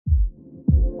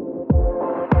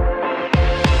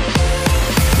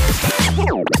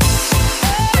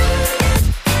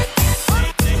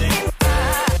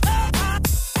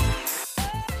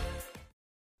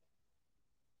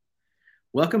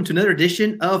Welcome to another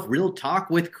edition of Real Talk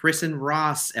with Chris and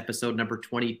Ross, episode number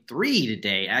 23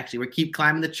 today. Actually, we keep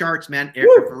climbing the charts, man,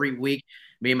 every week.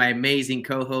 Me and my amazing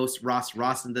co-host, Ross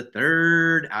Rawson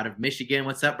III out of Michigan.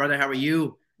 What's up, brother? How are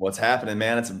you? What's happening,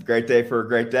 man? It's a great day for a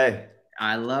great day.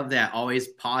 I love that. Always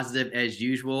positive as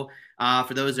usual.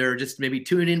 For those that are just maybe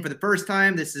tuning in for the first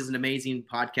time, this is an amazing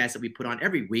podcast that we put on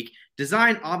every week,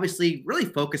 designed obviously really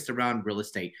focused around real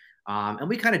estate. And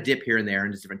we kind of dip here and there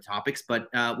into different topics, but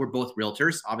we're both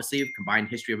realtors. Obviously, we've combined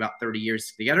history of about 30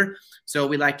 years together. So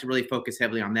we like to really focus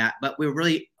heavily on that. But we're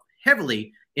really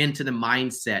heavily into the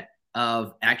mindset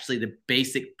of actually the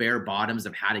basic bare bottoms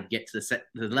of how to get to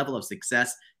the level of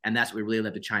success. And that's what we really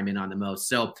love to chime in on the most.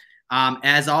 So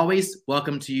as always,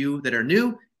 welcome to you that are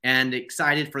new and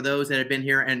excited for those that have been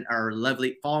here and are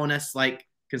lovely following us like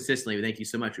consistently. Thank you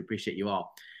so much. We appreciate you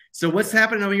all. So what's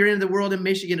happening over here in the world in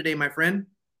Michigan today, my friend?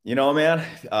 You know, man,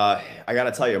 I got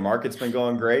to tell you, market's been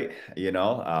going great.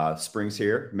 Spring's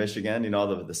here, Michigan,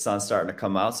 the sun's starting to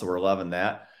come out. So we're loving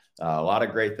that. A lot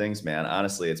of great things, man.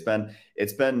 Honestly, it's been,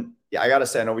 I got to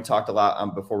say, I know we talked a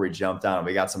lot before we jumped on.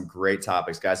 We got some great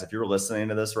topics, guys. If you're listening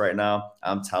to this right now,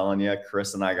 I'm telling you,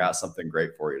 Chris and I got something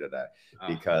great for you today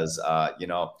because,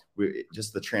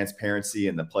 just the transparency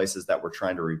and the places that we're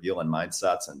trying to reveal in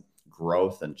mindsets and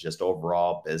growth and just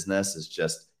overall business is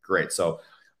just great. So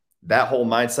that whole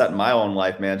mindset in my own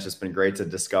life, man, it's just been great to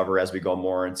discover as we go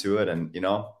more into it. And,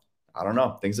 I don't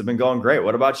know, things have been going great.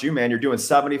 What about you, man? You're doing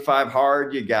 75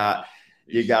 hard. You got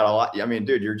a lot. I mean,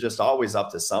 dude, you're just always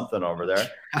up to something over there.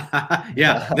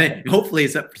 Yeah. Hopefully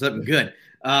it's up for something good.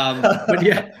 But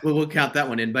yeah, we'll count that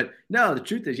one in. But no, the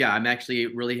truth is, yeah, I'm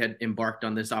actually really had embarked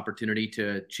on this opportunity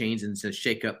to change and to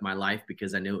shake up my life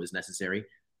because I knew it was necessary.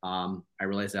 I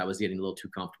realized that I was getting a little too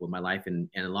comfortable in my life and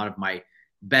a lot of my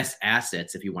best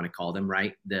assets, if you want to call them,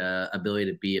 right? The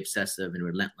ability to be obsessive and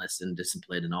relentless and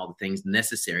disciplined and all the things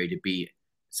necessary to be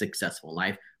successful in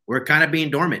life were kind of being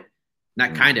dormant.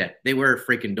 Not kind of, they were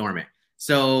freaking dormant.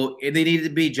 So they needed to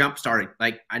be jump starting.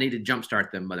 Like I need to jump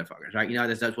start them motherfuckers, right?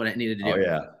 That's what I needed to do.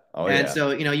 Oh yeah. And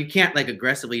so, you can't like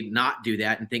aggressively not do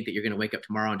that and think that you're going to wake up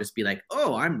tomorrow and just be like,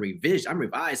 oh, I'm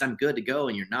revised, I'm good to go.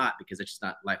 And you're not, because it's just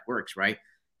not life works, right?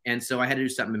 And so I had to do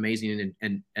something amazing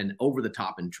and over the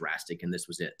top and drastic. And this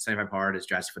was it. 75 hard is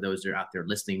drastic. For those that are out there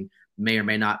listening, may or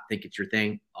may not think it's your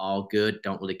thing. All good.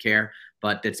 Don't really care.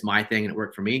 But it's my thing and it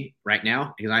worked for me right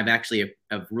now because I've actually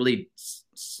have really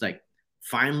like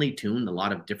finely tuned a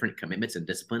lot of different commitments and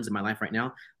disciplines in my life right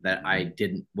now that I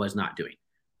was not doing.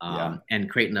 And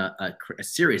creating a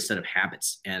serious set of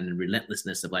habits and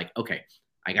relentlessness of like, okay,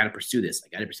 I got to pursue this.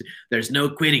 There's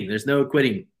no quitting.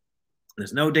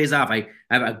 There's no days off. I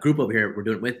have a group over here we're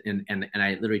doing it with, and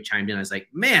I literally chimed in. I was like,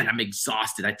 man, I'm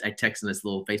exhausted. I texted this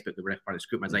little Facebook group, part of this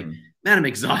group. I was like, man, I'm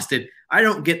exhausted. I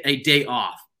don't get a day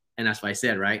off. And that's what I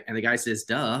said, right? And the guy says,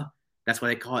 duh. That's why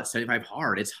they call it 75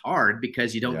 hard. It's hard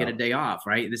because you don't get a day off,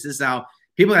 right? This is how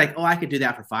people are like, oh, I could do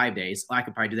that for 5 days. Oh, I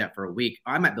could probably do that for a week.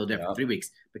 Oh, I might be able to do that for 3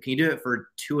 weeks. But can you do it for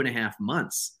 2.5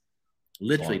 months?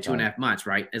 Literally 2.5 months,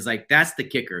 right? It's like, that's the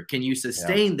kicker. Can you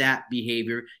sustain that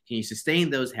behavior? Can you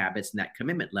sustain those habits and that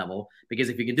commitment level? Because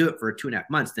if you can do it for 2.5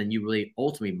 months, then you really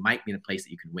ultimately might be in a place that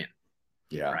you can win.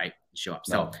 Yeah. Right. Show up.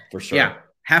 No, so for sure. Yeah.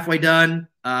 Halfway done.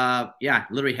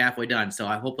 Literally halfway done. So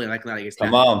I hopefully like that.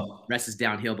 Come on. Rest is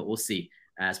downhill, but we'll see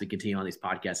as we continue on these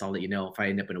podcasts. I'll let you know if I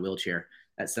end up in a wheelchair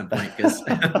at some point because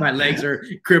my legs are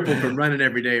crippled from running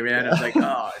every day, man. It's like,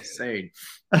 oh, insane.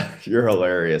 You're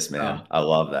hilarious, man. I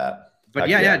love that. But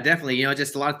yeah, definitely.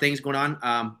 Just a lot of things going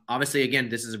on. Obviously, again,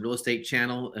 this is a real estate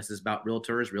channel. This is about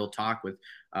realtors, real talk with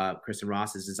Chris and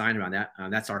Ross is designed around that.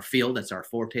 That's our field. That's our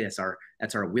forte. That's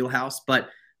our wheelhouse. But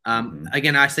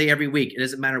again, I say every week, it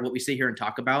doesn't matter what we sit here and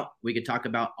talk about. We could talk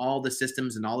about all the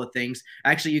systems and all the things.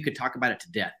 Actually, you could talk about it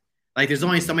to death. Like there's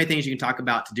only so many things you can talk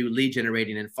about to do lead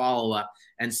generating and follow up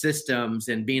and systems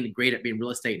and being great at being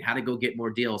real estate and how to go get more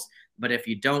deals. But if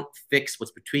you don't fix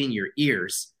what's between your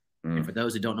ears, and for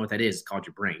those who don't know what that is, it's called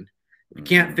your brain. If you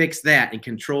can't fix that and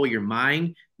control your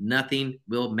mind, nothing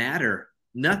will matter.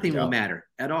 Nothing will matter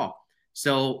at all.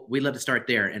 So we love to start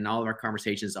there. And all of our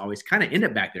conversations always kind of end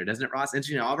up back there, doesn't it, Ross?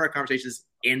 Interesting. All of our conversations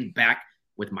end back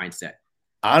with mindset.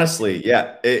 Honestly,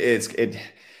 yeah.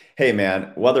 Hey,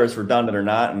 man, whether it's redundant or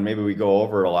not, and maybe we go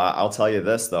over it a lot, I'll tell you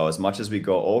this, though, as much as we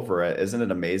go over it, isn't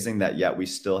it amazing that yet we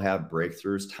still have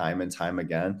breakthroughs time and time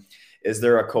again? Is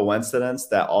there a coincidence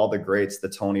that all the greats, the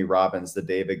Tony Robbins, the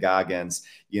David Goggins,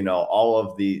 all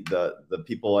of the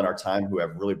people in our time who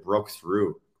have really broke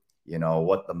through,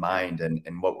 what the mind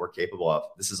and what we're capable of,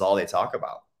 this is all they talk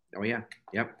about. Oh, yeah.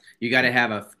 Yep. You got to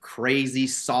have a crazy,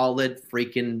 solid,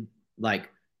 freaking like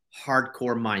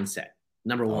hardcore mindset.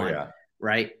 Number one.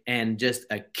 right? And just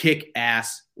a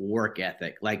kick-ass work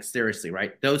ethic. Like seriously,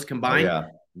 right? Those Oh combined, yeah.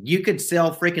 you could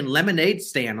sell freaking lemonade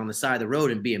stand on the side of the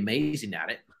road and be amazing at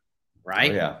it, Oh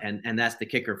right? yeah. And that's the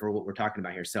kicker for what we're talking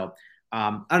about here. So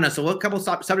I don't know. So a couple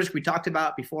of subjects we talked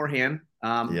about beforehand.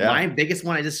 Yeah. My biggest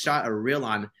one I just shot a reel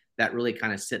on that really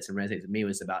kind of sits and resonates with me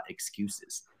was about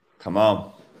excuses. Come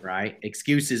on. Right?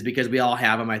 Excuses, because we all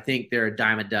have them. I think they're a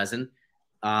dime a dozen.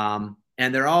 And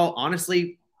they're all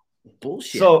honestly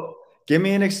bullshit. So give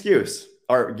me an excuse,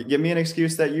 or give me an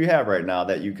excuse that you have right now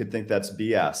that you could think that's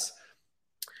BS.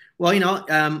 Well,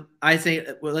 I say,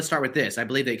 well, let's start with this. I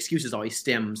believe the excuses always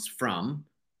stems from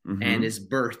and is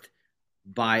birthed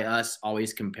by us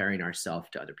always comparing ourselves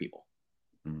to other people.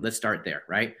 Let's start there,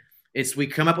 right? We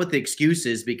come up with the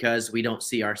excuses because we don't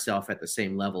see ourselves at the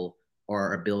same level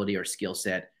or ability or skill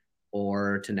set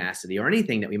or tenacity or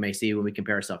anything that we may see when we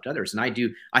compare ourselves to others. And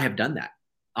I have done that.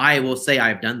 I will say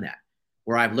I've done that,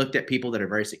 where I've looked at people that are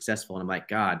very successful and I'm like,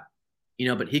 God,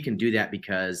 but he can do that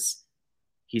because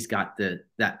he's got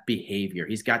that behavior.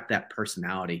 He's got that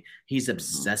personality. He's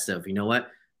obsessive. You know what?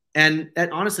 And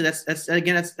honestly,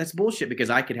 that's bullshit, because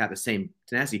I could have the same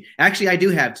tenacity. Actually, I do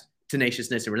have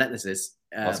tenaciousness and relentlessness.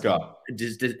 Let's go.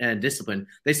 And discipline.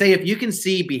 They say if you can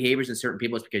see behaviors in certain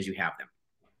people, it's because you have them.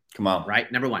 Come on. Right?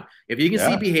 Number one, if you can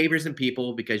see behaviors in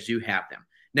people because you have them.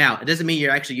 Now, it doesn't mean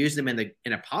you're actually using them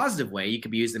in a positive way. You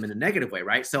could be using them in a negative way,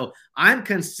 right? So I'm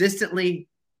consistently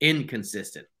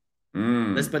inconsistent.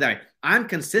 Let's put it that way. I'm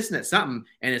consistent at something,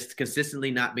 and it's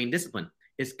consistently not being disciplined.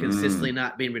 It's consistently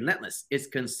not being relentless. It's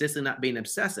consistently not being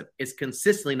obsessive. It's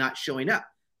consistently not showing up.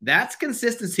 That's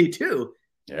consistency too.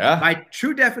 Yeah. By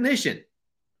true definition.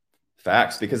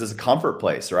 Facts, because it's a comfort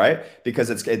place, right? Because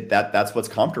that's what's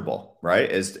comfortable,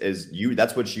 right?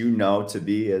 That's what you know to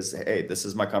be is, hey, this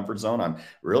is my comfort zone. I'm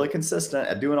really consistent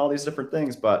at doing all these different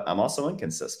things, but I'm also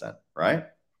inconsistent, right?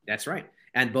 That's right.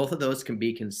 And both of those can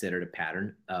be considered a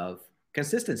pattern of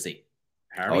consistency.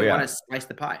 However you want to slice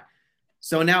the pie.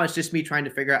 So now it's just me trying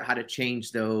to figure out how to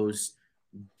change those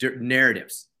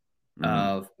narratives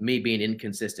of me being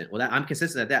inconsistent. Well, I'm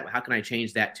consistent at that. How can I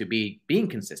change that to being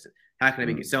consistent? How can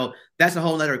I be? So that's a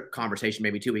whole other conversation,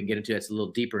 maybe too. We can get into it. It's a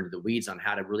little deeper into the weeds on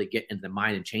how to really get into the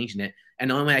mind and changing it.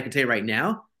 And the only way I can tell you right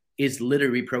now is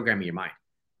literally reprogramming your mind.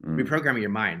 Reprogramming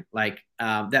your mind. Like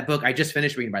that book I just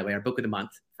finished reading, by the way, our book of the month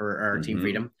for our Team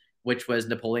Freedom, which was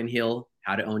Napoleon Hill,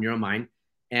 How to Own Your Own Mind.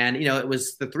 And, it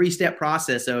was the 3-step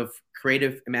process of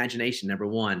creative imagination. Number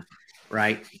one,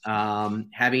 right?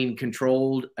 Having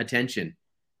controlled attention,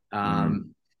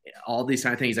 all these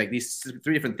kind of things, like these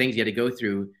 3 different things you had to go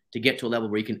through to get to a level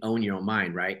where you can own your own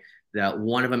mind, right?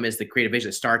 One of them is the creative vision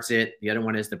that starts it. The other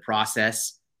one is the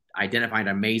process, identifying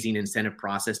an amazing incentive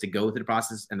process to go through the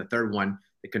process. And the third one,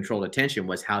 the controlled attention,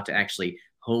 was how to actually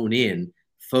hone in,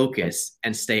 focus,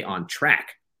 and stay on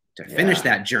track to finish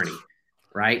that journey,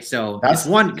 right? So that's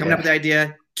one, coming up with the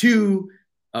idea. 2,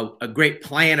 a great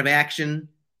plan of action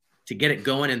to get it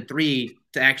going, and 3,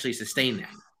 to actually sustain that.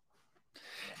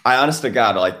 I honest to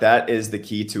God, like that is the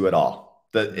key to it all.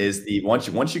 That is once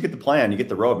you get the plan, you get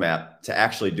the roadmap to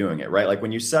actually doing it, right? Like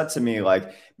when you said to me,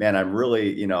 like, man, I'm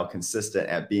really, consistent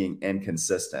at being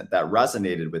inconsistent. That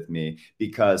resonated with me,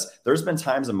 because there's been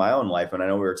times in my own life, and I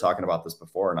know we were talking about this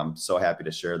before, and I'm so happy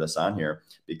to share this on here,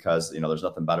 because, there's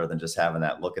nothing better than just having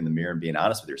that look in the mirror and being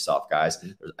honest with yourself, guys.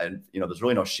 There's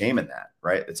really no shame in that,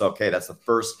 right? It's okay. That's the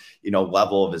first,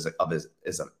 level of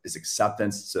his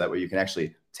acceptance, so that way you can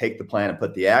actually take the plan and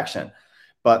put the action.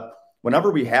 But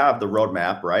whenever we have the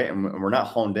roadmap, right, and we're not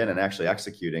honed in and actually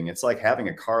executing, it's like having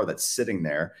a car that's sitting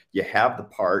there. You have the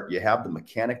part, you have the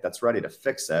mechanic that's ready to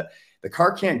fix it. The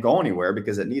car can't go anywhere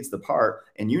because it needs the part.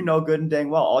 And good and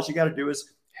dang well, all you got to do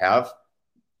is have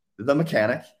the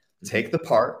mechanic take the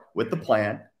part with the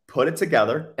plan, put it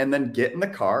together, and then get in the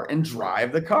car and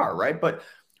drive the car, right? But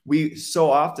we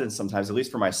so often, sometimes, at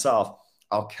least for myself,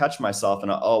 I'll catch myself and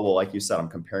well, like you said, I'm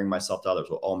comparing myself to others.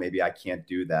 Well, oh, maybe I can't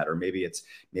do that. Or maybe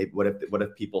what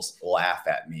if people laugh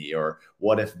at me? Or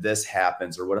what if this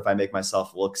happens? Or what if I make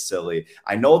myself look silly?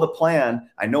 I know the plan.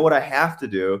 I know what I have to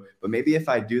do, but maybe if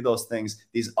I do those things,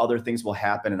 these other things will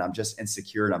happen, and I'm just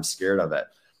insecure and I'm scared of it.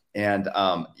 And,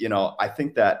 I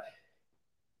think that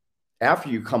after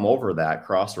you come over that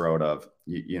crossroad of,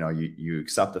 you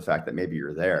accept the fact that maybe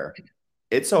you're there,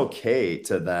 it's okay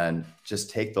to then just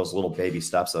take those little baby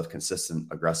steps of consistent,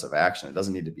 aggressive action. It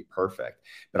doesn't need to be perfect.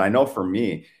 But I know for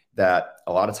me that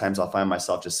a lot of times I'll find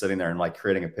myself just sitting there and like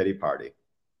creating a pity party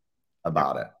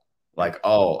about it. Like,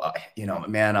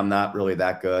 man, I'm not really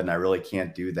that good and I really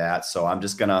can't do that. So I'm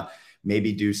just going to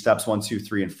maybe do steps 1, 2,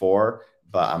 3, and 4,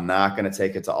 but I'm not going to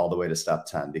take it to all the way to step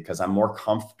 10, because I'm more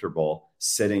comfortable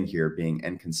sitting here being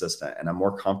inconsistent, and I'm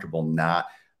more comfortable not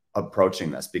approaching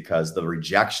this because the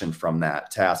rejection from that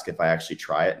task, if I actually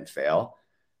try it and fail,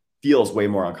 feels way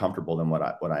more uncomfortable than what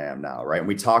I am now. Right. And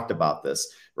we talked about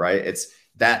this, right? It's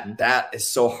that is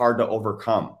so hard to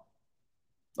overcome,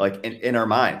 like in our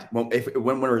mind when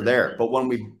we're there. But when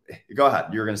we go ahead,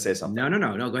 you're going to say something.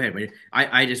 No, go ahead.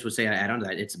 I just would say, I add on to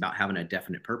that. It's about having a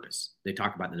definite purpose. They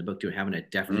talk about in the book too, having a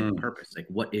definite purpose. Like,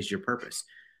 what is your purpose?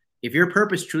 If your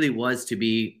purpose truly was to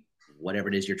be whatever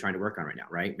it is you're trying to work on right now,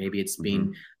 right? Maybe it's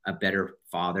being a better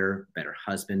father, better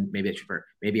husband. Maybe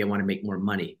maybe I want to make more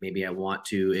money. Maybe I want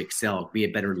to excel, be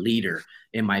a better leader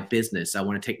in my business. I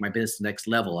want to take my business to the next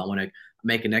level. I want to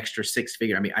make an extra six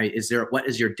figure. I mean, what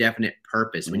is your definite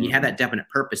purpose? When you have that definite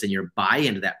purpose and your buy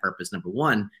into that purpose, number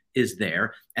one, is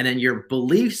there. And then your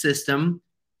belief system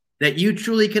that you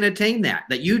truly can attain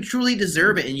that you truly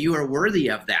deserve it and you are worthy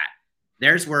of that.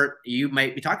 There's where you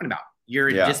might be talking about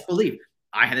your disbelief.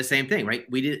 I had the same thing, right?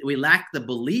 We lack the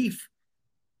belief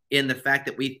in the fact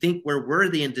that we think we're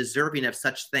worthy and deserving of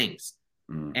such things.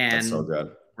 And that's so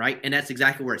good. Right. And that's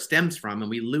exactly where it stems from.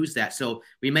 And we lose that. So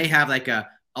we may have like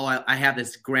I have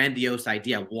this grandiose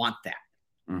idea. I want that.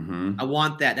 I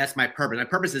want that. That's my purpose. My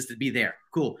purpose is to be there.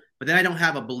 Cool. But then I don't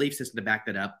have a belief system to back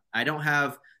that up. I don't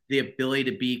have the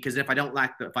ability to be, because if I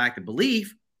lack the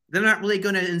belief, they're not really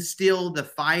going to instill the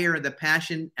fire, the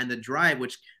passion, and the drive,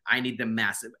 which I need the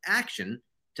massive action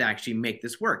to actually make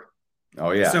this work.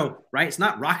 Oh, yeah. So, right, it's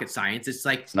not rocket science. It's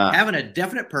like having a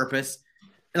definite purpose.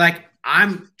 Like,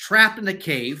 I'm trapped in a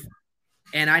cave,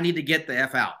 and I need to get the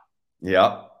F out.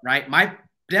 Yeah. Right? My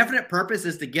definite purpose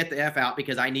is to get the F out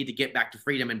because I need to get back to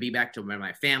freedom and be back to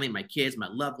my family, my kids, my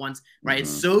loved ones, right? It's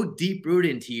so deep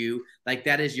rooted into you. Like,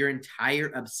 that is your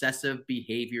entire obsessive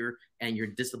behavior, and your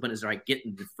discipline is like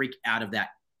getting the freak out of that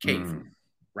cave,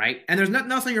 right? And there's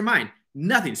nothing else on your mind,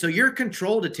 nothing. So your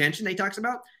controlled attention that he talks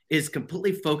about is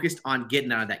completely focused on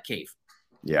getting out of that cave.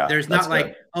 Yeah. There's not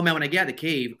like, oh man, when I get out of the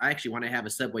cave, I actually want to have a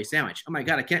Subway sandwich. Oh my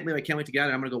God, I can't wait to get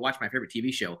out. I'm going to go watch my favorite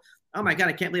TV show. Oh my God,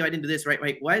 I can't believe I didn't do this.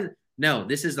 Right. Why? No,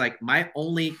 this is like my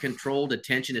only controlled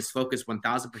attention is focused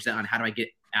 1000% on how do I get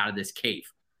out of this cave.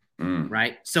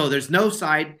 Right. So there's no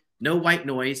side, no white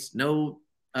noise, no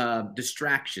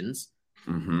distractions.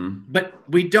 But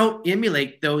we don't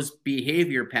emulate those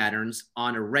behavior patterns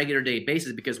on a regular day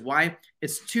basis because why?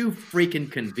 It's too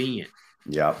freaking convenient.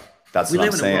 Yeah. That's what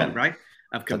I'm saying. We live in a world, right,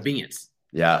 of convenience.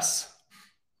 Yes.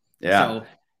 Yeah. So,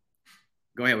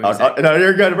 go ahead. No,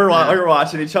 you're good. We're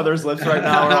watching each other's lips right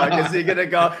now. We're like, is he gonna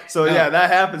go? So yeah,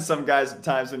 that happens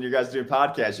times when you guys do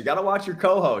podcasts. You got to watch your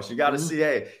co-host. You got to see,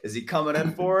 hey, is he coming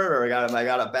in for it, or I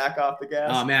got to back off the gas?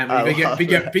 Oh man, if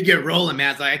you get rolling,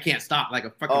 man, it's like I can't stop, like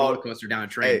a fucking roller coaster down a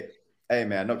train. Hey,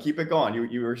 man, no, keep it going.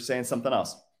 You were saying something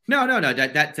else. No.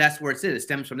 That's where it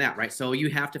stems from that, right? So you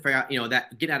have to figure out,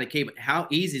 that get out of cave. How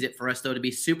easy is it for us though to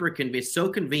be super convenient, so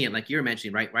convenient, like you were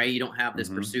mentioning, right? Why you don't have this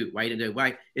pursuit?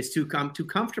 Why it's too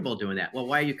comfortable doing that? Well,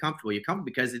 why are you comfortable? You're comfortable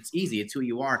because it's easy. It's who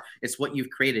you are. It's what you've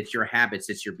created. It's your habits.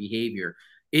 It's your behavior.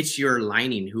 It's your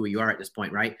lining who you are at this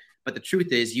point, right? But the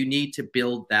truth is, you need to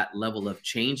build that level of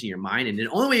change in your mind, and the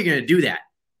only way you're going to do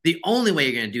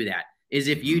that, is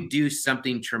if you do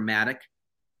something traumatic.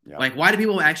 Yeah. Like, why do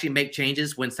people actually make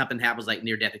changes when something happens, like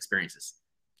near-death experiences?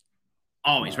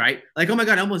 Always, right? Like, oh my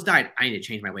God, I almost died. I need to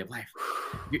change my way of life.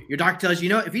 Your doctor tells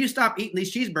you, if you stop eating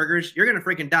these cheeseburgers, you're going to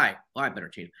freaking die. Well, I better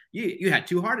change. You had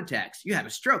 2 heart attacks. You had a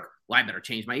stroke. Well, I better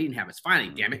change my eating habits.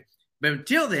 Finally, damn it. But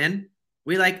until then,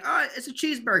 we like, it's a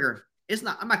cheeseburger.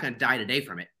 I'm not going to die today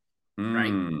from it.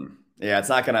 Right? Yeah, it's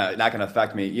not gonna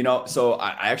affect me. So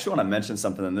I actually want to mention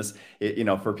something in this.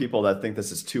 For people that think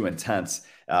this is too intense,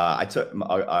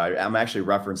 I'm actually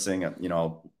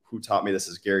referencing, who taught me this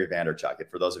is Gary Vaynerchuk. And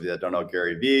for those of you that don't know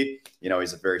Gary V,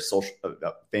 he's a very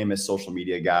famous social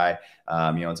media guy.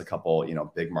 Owns a couple,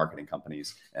 big marketing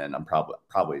companies, and I'm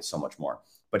probably so much more.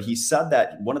 But he said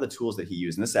that one of the tools that he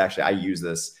used, and this actually, I use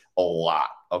this a lot,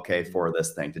 for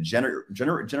this thing to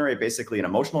generate basically an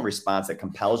emotional response that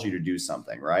compels you to do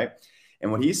something, right? And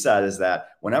what he said is that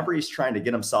whenever he's trying to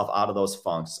get himself out of those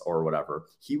funks or whatever,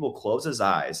 he will close his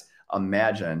eyes,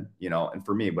 imagine, and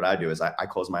for me, what I do is I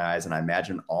close my eyes and I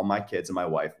imagine all my kids and my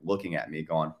wife looking at me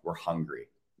going, we're hungry.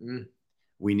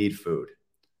 We need food.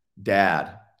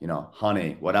 Dad,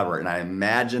 honey, whatever. And I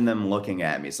imagine them looking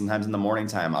at me. Sometimes in the morning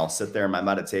time, I'll sit there in my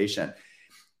meditation.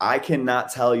 I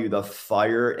cannot tell you the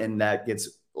fire in that gets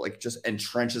like just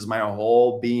entrenches my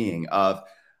whole being of,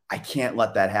 I can't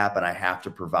let that happen. I have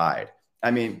to provide.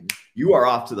 I mean, you are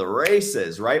off to the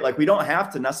races, right? Like, we don't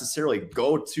have to necessarily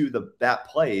go to that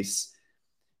place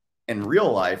in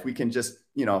real life. We can just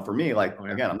you know, for me, like, Oh,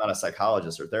 yeah. again, I'm not a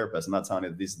psychologist or therapist. I'm not telling you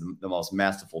that these are the most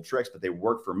masterful tricks, but they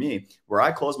work for me. Where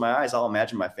I close my eyes, I'll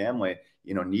imagine my family,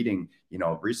 you know, needing, you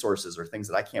know, resources or things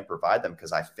that I can't provide them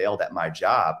because I failed at my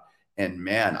job. And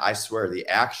man, I swear the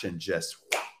action just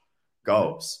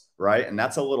goes, right? And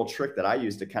that's a little trick that I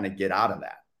use to kind of get out of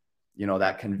that, you know,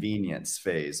 that convenience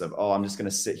phase of, oh, I'm just going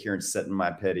to sit here and sit in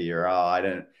my pity, or,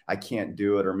 oh, I can't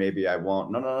do it, or maybe I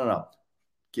won't. No.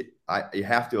 You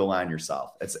have to align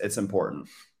yourself. It's important.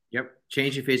 Yep.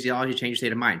 Change your physiology, change your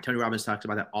state of mind. Tony Robbins talks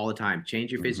about that all the time.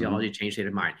 Change your physiology, change your state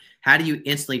of mind. How do you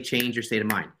instantly change your state of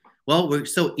mind? Well, we're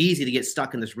so easy to get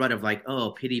stuck in this rut of like,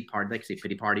 oh, pity party, like say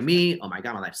pity party me. Oh my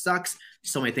God, my life sucks.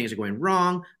 So many things are going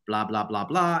wrong, blah, blah, blah,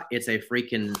 blah. It's a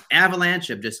freaking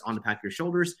avalanche of just on the back of your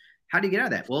shoulders. How do you get out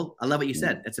of that? Well, I love what you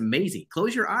said. That's amazing.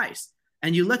 Close your eyes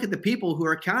and you look at the people who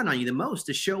are counting on you the most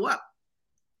to show up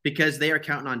because they are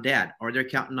counting on dad or they're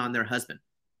counting on their husband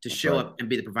to show up and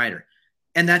be the provider.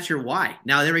 And that's your why.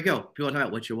 Now, there we go. People talk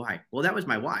about what's your why? Well, that was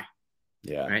my why.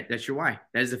 Yeah. Right. That's your why.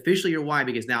 That is officially your why,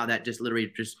 because now that just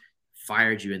literally just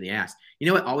fired you in the ass. You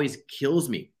know what always kills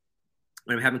me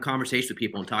when I'm having conversations with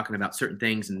people and talking about certain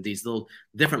things and these little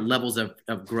different levels of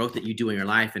growth that you do in your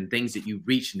life and things that you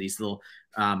reach in these little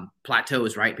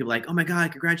plateaus, right? People are like, oh my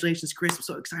God, congratulations, Chris. I'm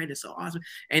so excited. It's so awesome.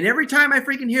 And every time I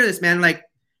freaking hear this, man, I'm like,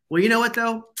 well, you know what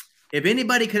though? If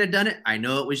anybody could have done it, I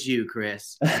know it was you,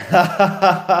 Chris. And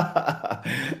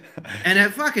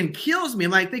it fucking kills me.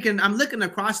 I'm like thinking, I'm looking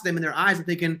across them in their eyes and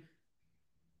thinking,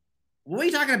 what are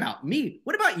you talking about? Me?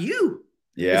 What about you?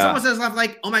 Yeah. It's almost as if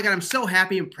like, oh my God, I'm so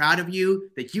happy and proud of you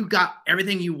that you got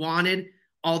everything you wanted.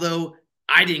 Although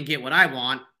I didn't get what I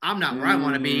want. I'm not where I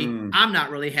want to be. I'm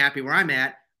not really happy where I'm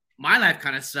at. My life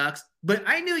kind of sucks. But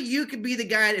I knew you could be the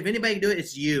guy. If anybody can do it,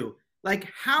 it's you. Like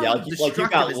how like you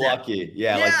got lucky.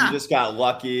 Yeah, like you just got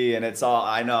lucky and it's all,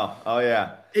 I know. Oh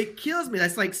yeah. It kills me.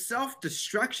 That's like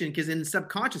self-destruction, because in the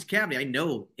subconscious cavity, I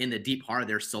know in the deep heart of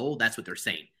their soul, that's what they're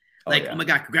saying. Like, oh my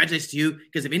God, congratulations to you,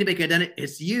 because if anybody could have done it,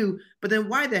 it's you. But then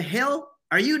why the hell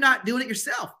are you not doing it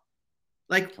yourself?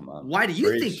 Like, why do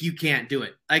you think you can't do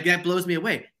it? Like, that blows me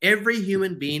away. Every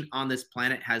human being on this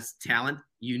planet has talent,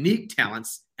 unique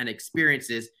talents and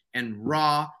experiences and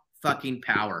raw fucking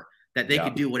power that they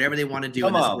could do whatever they want to do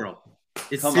in this world.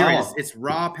 It's serious. It's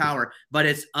raw power, but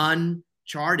it's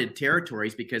uncharted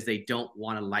territories because they don't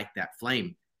want to light that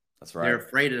flame. That's right. They're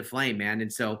afraid of the flame, man.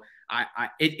 And so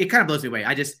it kind of blows me away.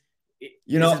 I just,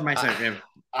 you know,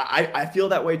 I feel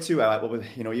that way too.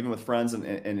 You know, even with friends and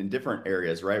in different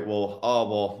areas, right?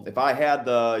 Well, if I had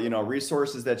the, you know,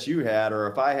 resources that you had,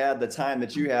 or if I had the time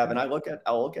that you have, and I'll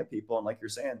look at people and like you're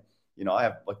saying, you know, I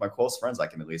have like my close friends, I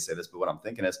can at least say this, but what I'm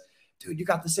thinking is, dude, you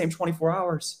got the same 24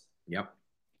 hours. Yep.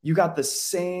 You got the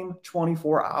same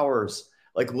 24 hours.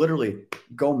 Like literally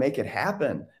go make it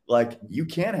happen. Like you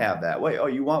can't have that. Wait, oh,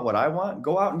 you want what I want?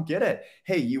 Go out and get it.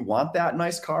 Hey, you want that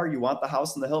nice car? You want the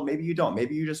house on the hill? Maybe you don't.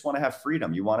 Maybe you just want to have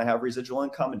freedom. You want to have residual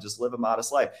income and just live a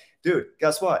modest life. Dude,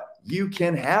 guess what? You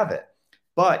can have it.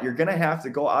 But you're going to have to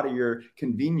go out of your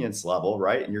convenience level,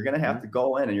 right? And you're going to have to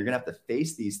go in and you're going to have to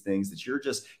face these things that you're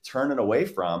just turning away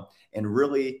from and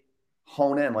really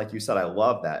hone in. Like you said, I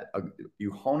love that.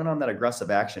 You hone in on that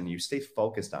aggressive action. You stay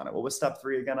focused on it. What was step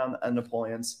 3 again on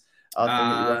Napoleon's thing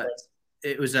that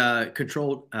you it was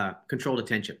controlled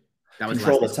attention. That was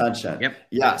controlled attention. Yep.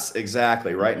 Yes,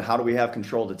 exactly. Right. And how do we have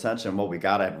controlled attention? Well, we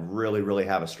got to really, really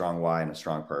have a strong why and a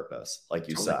strong purpose, like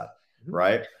you said,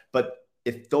 right? But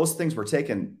if those things were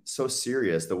taken so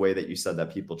serious, the way that you said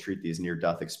that people treat these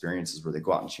near-death experiences where they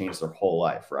go out and change their whole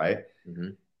life, right?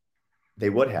 They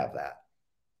would have that.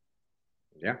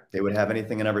 Yeah. They would have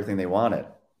anything and everything they wanted.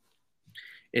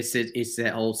 It's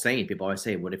that old saying. People always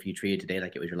say, what if you treated today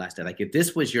like it was your last day? Like if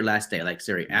this was your last day, like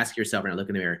Siri, ask yourself and look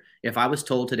in the mirror. If I was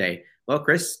told today, well,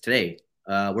 Chris, today,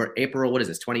 we're April, what is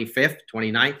this? 25th,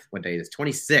 29th? What day is this?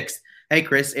 26th. Hey,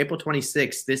 Chris, April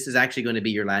 26th, this is actually going to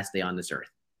be your last day on this earth.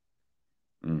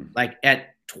 Like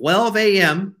at 12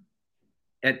 a.m.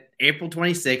 at April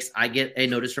 26th, I get a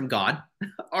notice from God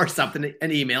or something,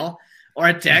 an email or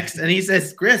a text. And he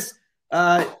says, Chris,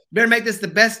 better make this the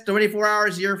best 24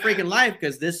 hours of your freaking life,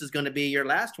 because this is going to be your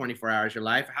last 24 hours of your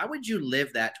life. How would you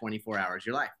live that 24 hours of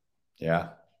your life? Yeah.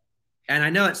 And I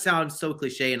know it sounds so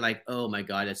cliche and like, oh my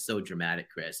God, it's so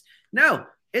dramatic, Chris. No,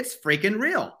 it's freaking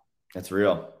real. It's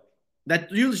real.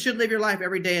 That you should live your life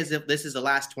every day as if this is the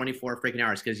last 24 freaking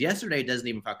hours, because yesterday doesn't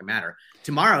even fucking matter.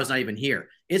 Tomorrow is not even here.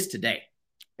 It's today.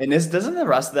 And doesn't the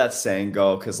rest of that saying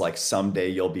go, because like someday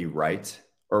you'll be right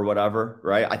or whatever,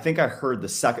 right? I think I heard the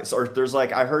second, or there's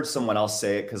like, I heard someone else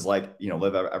say it because like, you know,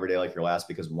 live every day like your last,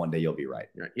 because one day you'll be right.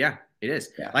 Yeah, it is.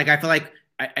 Yeah. Like I feel like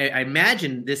I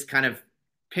imagine this kind of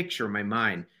picture in my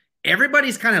mind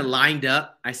everybody's kind of lined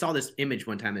up. I saw this image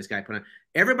one time this guy put on.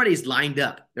 Everybody's lined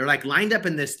up. They're like lined up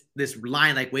in this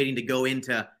line, like waiting to go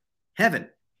into heaven.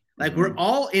 Like we're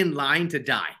all in line to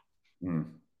die.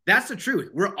 That's the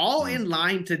truth. We're all in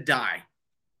line to die.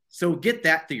 So get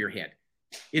that through your head.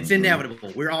 It's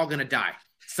inevitable. We're all going to die.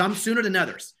 Some sooner than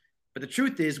others. But the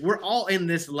truth is we're all in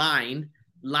this line,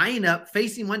 lining up,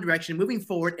 facing one direction, moving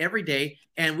forward every day.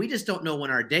 And we just don't know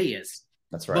when our day is.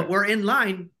 That's right. But we're in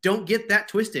line. Don't get that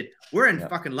twisted. We're in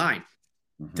fucking line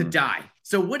to die.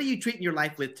 So what are you treating your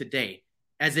life with today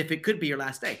as if it could be your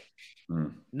last day?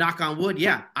 Knock on wood.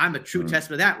 Yeah, I'm a true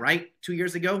testament of that, right? 2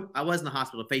 years ago, I was in the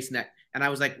hospital facing that. And I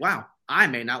was like, wow, I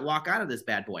may not walk out of this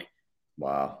bad boy.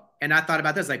 Wow. And I thought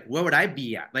about this, like, where would I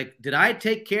be at? Like, did I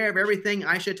take care of everything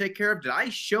I should take care of? Did I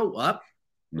show up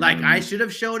like I should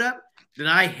have showed up? Did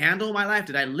I handle my life?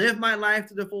 Did I live my life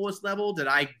to the fullest level? Did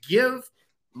I give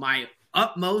my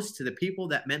utmost to the people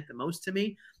that meant the most to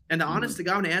me? And the honest to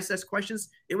God, when I asked those questions,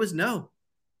 it was no.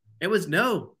 It was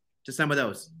no to some of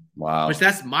those. Wow. Which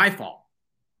that's my fault.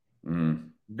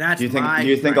 That's do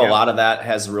you think a lot of that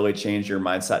has really changed your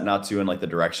mindset now too, in like the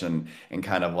direction and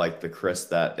kind of like the Chris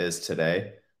that is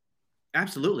today?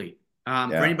 Absolutely.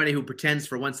 For anybody who pretends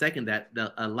for 1 second that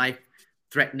a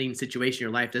life-threatening situation in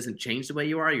your life doesn't change the way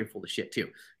you are, you're full of shit too,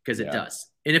 because it does.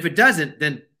 And if it doesn't,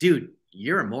 then dude,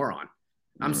 you're a moron.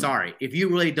 I'm sorry. If you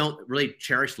really don't really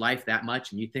cherish life that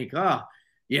much and you think, oh,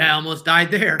 yeah, I almost died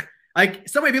there. Like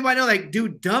so many people I know like do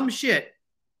dumb shit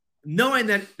knowing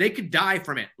that they could die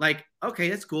from it. Like, okay,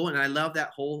 that's cool. And I love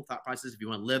that whole thought process. If you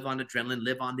want to live on adrenaline,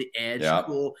 live on the edge,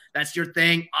 cool. That's your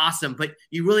thing. Awesome. But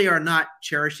you really are not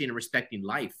cherishing and respecting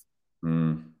life.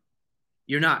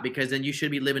 You're not, because then you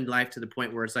should be living life to the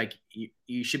point where it's like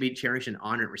you should be cherishing,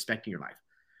 honor, and respecting your life.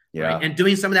 Yeah. Right? And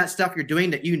doing some of that stuff you're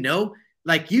doing that you're going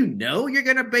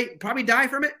to probably die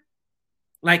from it.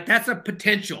 Like that's a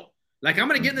potential. Like I'm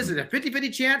going to get this as a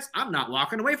 50-50 chance. I'm not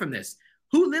walking away from this.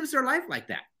 Who lives their life like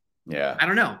that? Yeah. I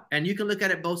don't know. And you can look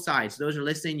at it both sides. Those are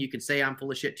listening. You can say I'm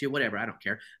full of shit too, whatever. I don't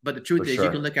care. But the truth is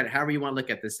you can look at it however you want to look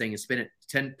at this thing and spin it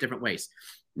 10 different ways.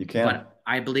 You can. But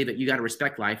I believe that you got to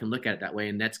respect life and look at it that way.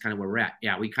 And that's kind of where we're at.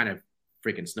 Yeah. We kind of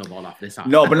freaking snowballed off this.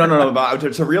 No. But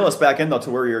to reel us back in though, to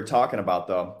where you're talking about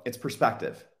though, it's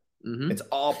perspective. It's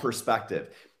all perspective.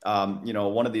 One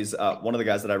of the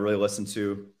guys that I really listen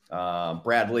to,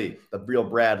 Brad Lee, the real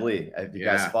Brad Lee. If you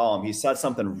guys follow him, he said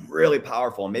something really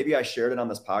powerful. And maybe I shared it on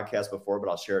this podcast before, but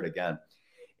I'll share it again.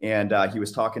 And he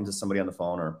was talking to somebody on the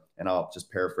phone, and I'll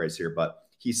just paraphrase here, but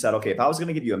he said, okay, if I was going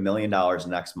to give you $1 million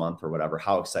next month or whatever,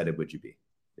 how excited would you be?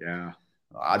 Yeah.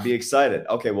 I'd be excited.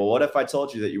 Okay. Well, what if I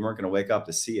told you that you weren't going to wake up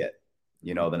to see it,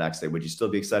 the next day? Would you still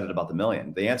be excited about the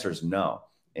million? The answer is no.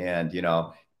 And,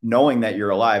 knowing that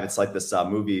you're alive, it's like this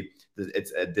movie,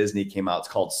 Disney came out, it's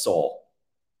called Soul.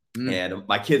 And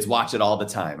my kids watch it all the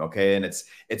time. Okay. And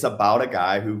it's about a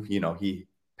guy who, he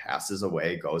passes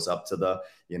away, goes up to the,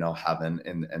 heaven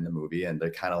in the movie, and they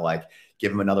kind of like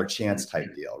give him another chance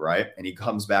type deal. Right. And he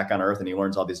comes back on earth and he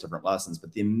learns all these different lessons.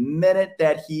 But the minute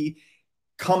that he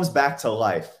comes back to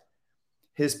life,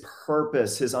 his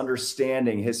purpose, his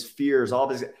understanding, his fears, all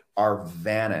these are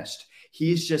vanished.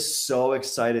 He's just so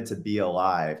excited to be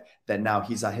alive that now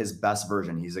he's at his best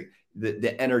version. He's like,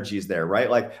 the energy is there, right?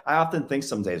 Like I often think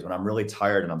some days when I'm really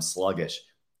tired and I'm sluggish,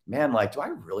 man, like, do I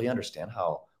really understand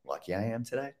how lucky I am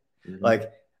today?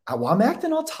 Like I'm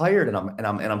acting all tired and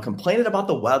I'm complaining about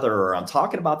the weather, or I'm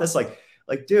talking about this, like,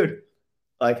 dude,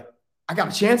 like I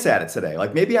got a chance at it today.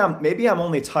 Like maybe I'm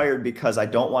only tired because I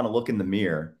don't want to look in the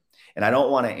mirror and I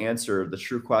don't want to answer the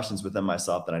true questions within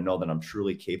myself that I know that I'm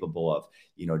truly capable of,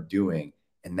 doing.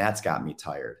 And that's got me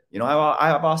tired.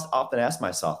 I've often asked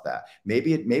myself that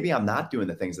maybe I'm not doing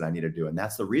the things that I need to do. And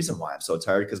that's the reason why I'm so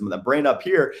tired, because the brain up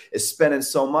here is spending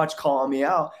so much calling me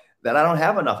out that I don't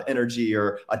have enough energy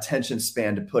or attention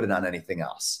span to put it on anything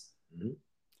else.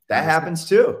 That happens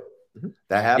too.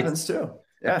 That happens too.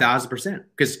 Yeah. 1,000%.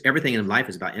 Because everything in life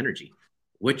is about energy.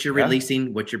 What you're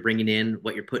releasing, what you're bringing in,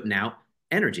 what you're putting out,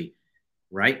 energy,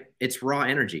 right? It's raw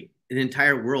energy. The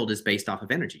entire world is based off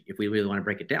of energy. If we really want to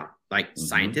break it down, like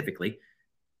scientifically,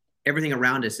 everything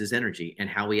around us is energy, and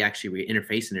how we actually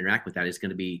interface and interact with that is going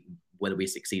to be whether we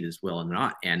succeed as well or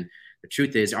not. And the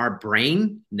truth is our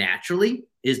brain naturally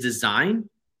is designed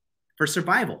for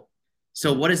survival.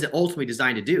 So what is it ultimately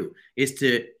designed to do is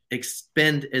to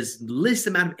expend as least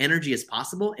amount of energy as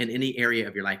possible in any area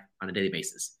of your life on a daily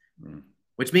basis,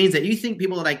 which means that you think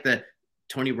people like the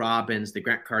Tony Robbins, the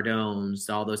Grant Cardones,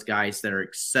 all those guys that are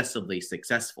excessively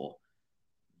successful,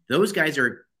 those guys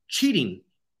are cheating,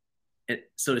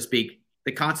 so to speak,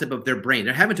 the concept of their brain.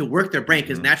 They're having to work their brain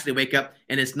because naturally they wake up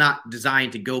and it's not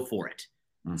designed to go for it.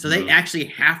 So they Mhm. actually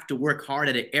have to work hard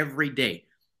at it every day.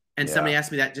 And somebody Yeah.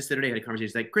 asked me that just the other day. I had a conversation.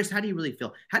 It's like, Chris, how do you really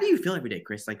feel? How do you feel every day,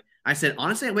 Chris? Like I said,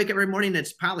 honestly, I wake up every morning and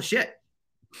it's a pile of shit.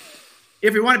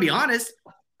 If you want to be honest,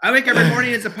 I wake up every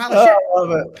morning and it's a pile of Oh, shit. I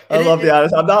love it. I love the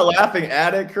honest. I'm not laughing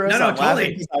at it, Chris. No, I'm laughing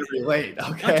totally. because I relate. No,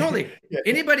 Okay. totally.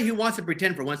 Anybody who wants to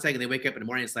pretend for 1 second they wake up in the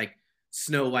morning, it's like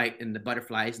Snow White and the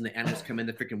butterflies and the animals come in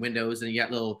the freaking windows and you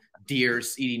got little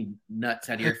deers eating nuts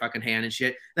out of your fucking hand and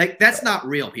shit. Like that's not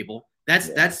real, people. That's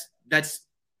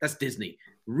Disney.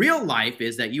 Real life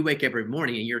is that you wake up every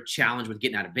morning and you're challenged with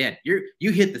getting out of bed.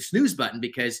 You hit the snooze button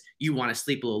because you want to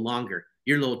sleep a little longer.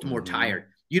 You're a little more tired.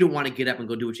 You don't want to get up and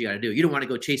go do what you got to do. You don't want to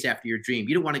go chase after your dream.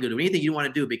 You don't want to go do anything you want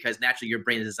to do because naturally your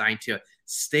brain is designed to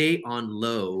stay on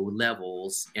low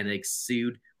levels and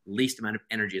exude least amount of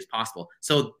energy as possible.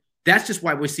 So that's just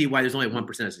why we see why there's only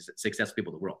 1% of successful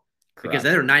people in the world. Correct. Because the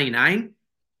other 99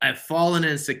 have fallen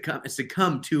and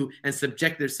succumbed to and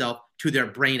subject themselves to their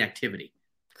brain activity.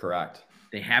 Correct.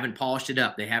 They haven't polished it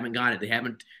up. They haven't got it. They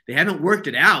haven't worked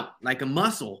it out like a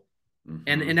muscle.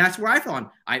 Mm-hmm. And that's where I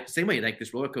thought same way, like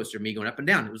this roller coaster, me going up and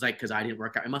down. It was like, because I didn't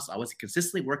work out my muscle. I wasn't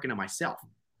consistently working on myself.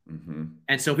 Mm-hmm.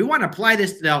 And so if we want to apply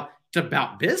this now to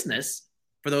about business,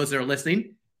 for those that are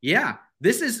listening, yeah,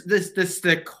 this is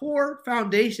the core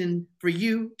foundation for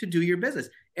you to do your business.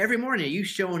 Every morning, are you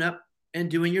showing up and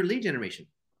doing your lead generation?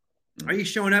 Are you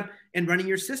showing up and running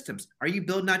your systems? Are you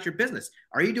building out your business?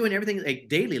 Are you doing everything like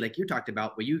daily, like you talked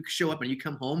about, where you show up and you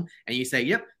come home and you say,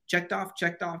 yep, checked off,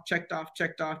 checked off, checked off,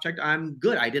 checked off, checked. I'm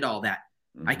good. I did all that.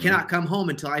 Mm-hmm. I cannot come home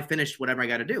until I finish whatever I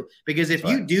got to do. Because if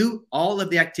you do all of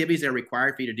the activities that are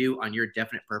required for you to do on your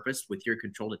definite purpose with your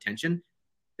controlled attention,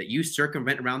 that you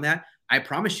circumvent around that, I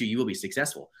promise you will be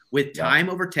successful. With time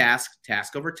over task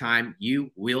task over time,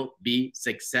 you will be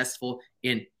successful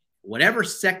in whatever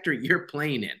sector you're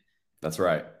playing in. That's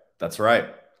right. That's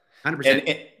right.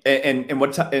 100%.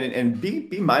 And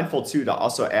be mindful too, to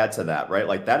also add to that, right?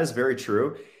 Like that is very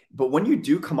true. But when you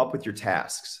do come up with your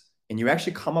tasks and you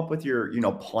actually come up with your,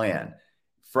 plan,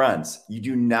 friends, you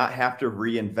do not have to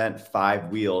reinvent 5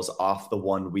 wheels off the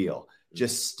one wheel.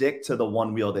 Just stick to the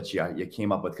one wheel that you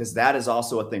came up with. Because that is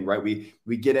also a thing, right?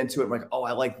 We get into it like, oh,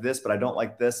 I like this, but I don't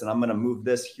like this. And I'm going to move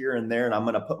this here and there. And I'm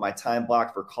going to put my time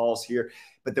block for calls here.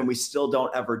 But then we still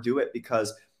don't ever do it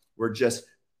because we're just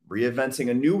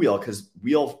reinventing a new wheel, because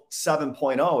wheel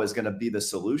 7.0 is going to be the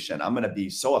solution. I'm going to be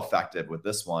so effective with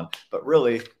this one, but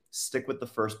really stick with the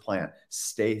first plan.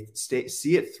 See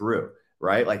it through,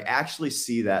 right? Like actually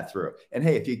see that through. And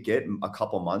hey, if you get a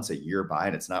couple months, a year by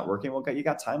and it's not working, well, you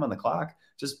got time on the clock,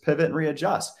 just pivot and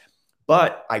readjust.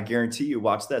 But I guarantee you,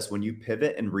 watch this, when you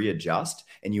pivot and readjust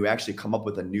and you actually come up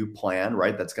with a new plan,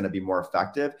 right, that's going to be more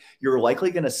effective, you're likely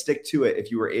going to stick to it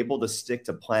if you were able to stick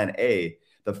to plan A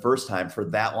the first time for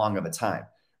that long of a time,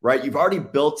 right? You've already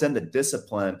built in the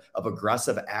discipline of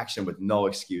aggressive action with no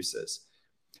excuses.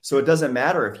 So it doesn't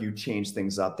matter if you change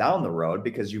things up down the road,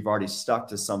 because you've already stuck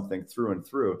to something through and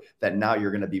through that now you're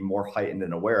going to be more heightened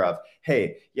and aware of.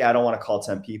 Hey, yeah, I don't want to call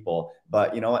 10 people,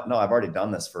 but you know what? No, I've already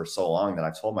done this for so long that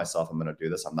I've told myself I'm going to do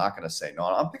this. I'm not going to say no.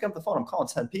 I'm picking up the phone. I'm calling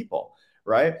 10 people,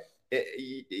 right?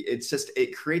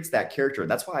 It creates that character.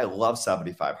 That's why I love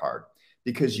 75 Hard,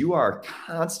 because you are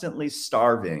constantly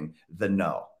starving the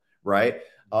no, right?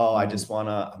 Oh, I just want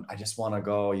to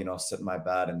go, sit in my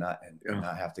bed and not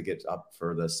have to get up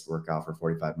for this workout for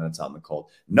 45 minutes out in the cold.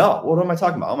 No, what am I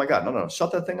talking about? Oh my God, no,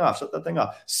 shut that thing off. Shut that thing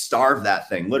off. Starve that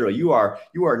thing. Literally, you are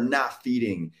not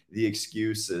feeding the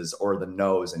excuses or the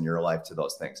no's in your life to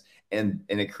those things. And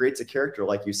it creates a character,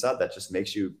 like you said, that just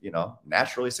makes you,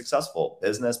 naturally successful.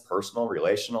 Business, personal,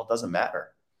 relational, doesn't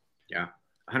matter. Yeah,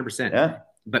 100%. Yeah.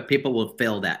 But people will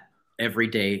fail that every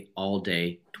day, all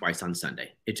day, twice on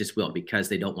Sunday. It just will, because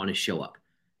they don't want to show up.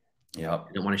 Yeah.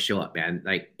 They don't want to show up, man.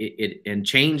 Like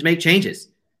make changes.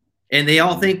 And they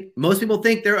all think, most people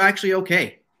think they're actually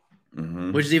okay,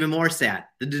 which is even more sad.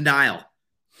 The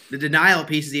denial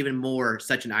piece is even more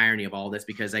such an irony of all this,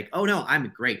 because like, oh no,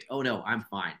 I'm great. Oh no, I'm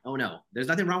fine. Oh no, there's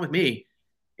nothing wrong with me.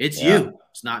 It's you.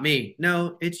 It's not me.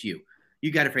 No, it's you.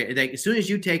 You got to, like, as soon as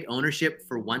you take ownership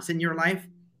for once in your life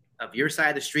of your side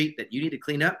of the street that you need to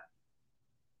clean up,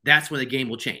 that's when the game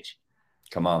will change.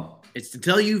 Come on. It's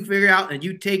until you figure out and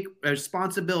you take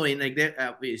responsibility. And like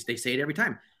they say it every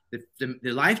time.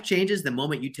 The life changes the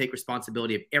moment you take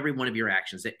responsibility of every one of your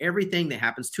actions. That everything that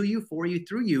happens to you, for you,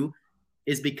 through you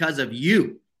is because of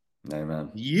you. Amen.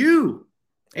 You.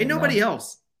 Ain't nobody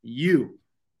else. You.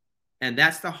 And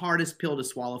that's the hardest pill to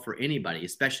swallow for anybody,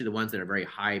 especially the ones that are very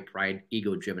high pride,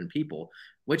 ego-driven people,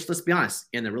 which, let's be honest,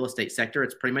 in the real estate sector,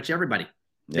 it's pretty much everybody.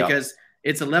 Because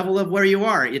it's a level of where you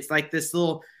are. It's like this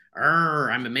little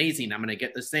I'm amazing. I'm going to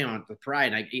get this thing on the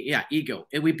pride. Ego.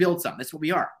 And we build something. That's what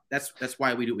we are. That's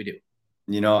why we do what we do.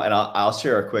 And I'll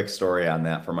share a quick story on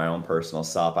that for my own personal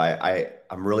self.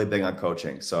 I'm really big on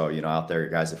coaching. So, out there,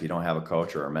 guys, if you don't have a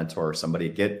coach or a mentor or somebody,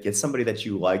 get somebody that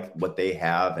you like what they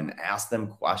have and ask them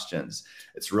questions.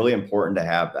 It's really important to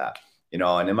have that,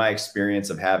 and in my experience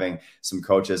of having some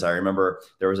coaches, I remember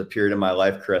there was a period in my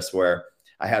life, Chris, where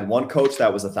I had one coach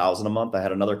that was $1,000 a month. I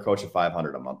had another coach at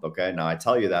 $500 a month. Okay. Now I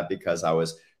tell you that because I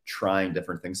was trying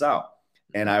different things out.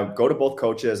 And I go to both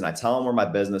coaches and I tell them where my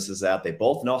business is at. They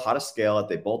both know how to scale it.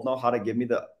 They both know how to give me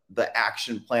the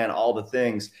action plan, all the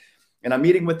things. And I'm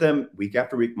meeting with them week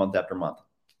after week, month after month.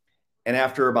 And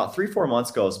after about 3-4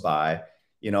 months goes by,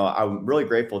 I'm really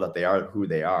grateful that they are who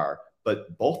they are.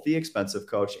 But both the expensive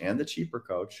coach and the cheaper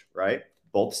coach, right,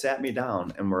 both sat me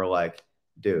down and were like,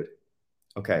 dude,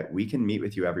 okay, we can meet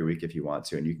with you every week if you want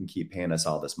to, and you can keep paying us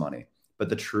all this money. But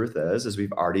the truth is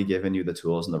we've already given you the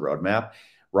tools and the roadmap.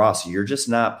 Ross, you're just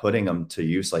not putting them to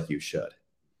use like you should.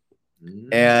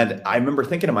 And I remember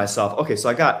thinking to myself, okay, so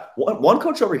I got one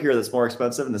coach over here that's more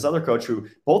expensive and this other coach who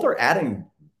both are adding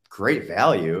great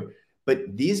value,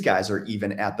 but these guys are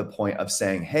even at the point of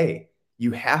saying, hey,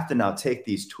 you have to now take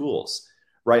these tools,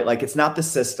 right? Like it's not the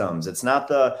systems. It's not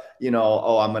the,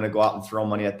 oh, I'm going to go out and throw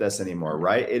money at this anymore,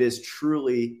 right? It is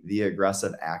truly the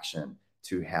aggressive action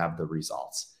to have the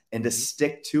results and to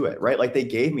stick to it, right? Like they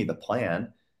gave me the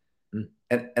plan.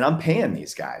 And I'm paying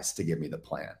these guys to give me the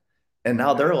plan. And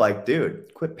now they're like,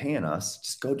 dude, quit paying us.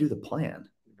 Just go do the plan.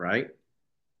 Right.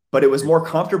 But it was more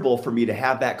comfortable for me to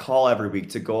have that call every week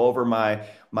to go over my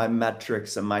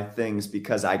metrics and my things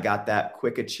because I got that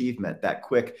quick achievement, that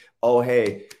quick, oh,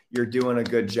 hey, you're doing a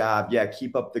good job. Yeah,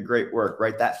 keep up the great work,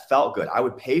 right? That felt good. I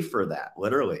would pay for that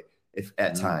literally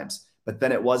at times. But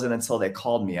then it wasn't until they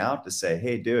called me out to say,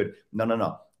 hey, dude,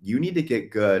 no. You need to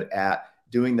get good at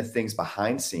doing the things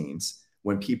behind scenes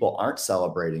when people aren't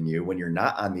celebrating you, when you're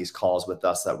not on these calls with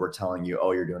us that we're telling you,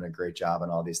 oh, you're doing a great job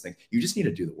and all these things. You just need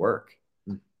to do the work.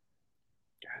 God.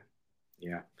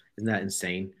 Yeah. Isn't that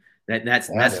insane? That's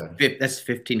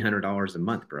 $1,500 a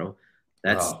month, bro.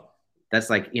 That's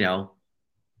like,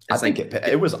 I think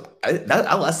it was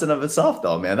that lesson of itself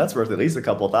though, man. That's worth at least a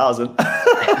couple thousand.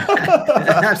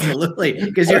 Absolutely.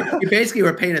 Because you basically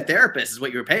were paying a therapist is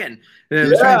what you were paying. Trying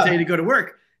to tell you to go to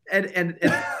work.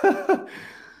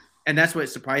 And that's what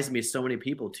surprised me. So many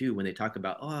people too, when they talk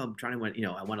about, oh, I'm trying to,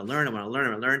 I want to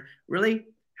learn. Really?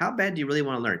 How bad do you really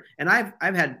want to learn? And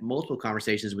I've had multiple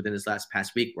conversations within this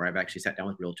past week where I've actually sat down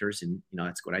with realtors and,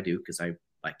 that's what I do because I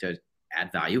like to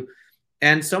add value.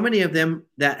 And so many of them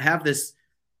that have this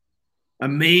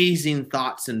amazing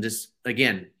thoughts and just,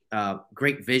 again,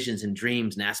 great visions and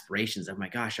dreams and aspirations. Oh my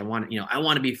gosh, I want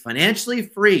to be financially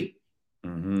free.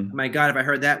 Mm-hmm. Oh my God, if I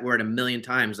heard that word a million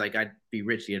times, like I'd be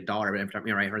rich to get $1 every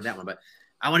time I heard that one. But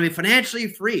I want to be financially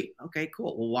free. Okay,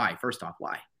 cool. Well, why? First off,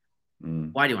 why?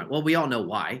 Why do you want? Well, we all know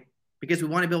why. Because we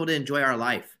want to be able to enjoy our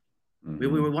life.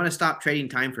 Mm-hmm. We want to stop trading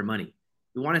time for money.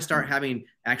 We want to start having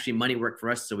actually money work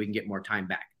for us so we can get more time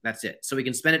back. That's it. So we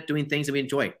can spend it doing things that we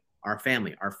enjoy. Our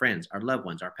family, our friends, our loved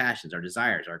ones, our passions, our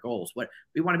desires, our goals. What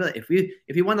we want to be.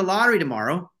 If you won the lottery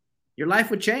tomorrow, your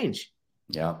life would change.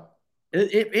 Yeah.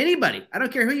 If anybody, I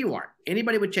don't care who you are,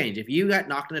 anybody would change. If you got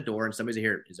knocked on the door and somebody's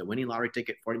here, is a winning lottery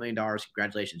ticket, $40 million.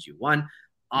 Congratulations, you won.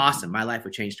 Awesome. My life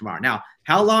would change tomorrow. Now,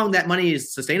 how long that money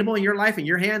is sustainable in your life, in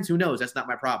your hands, who knows? That's not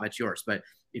my problem. That's yours. But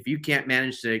if you can't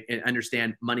manage to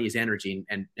understand money is energy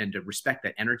and to respect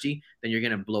that energy, then you're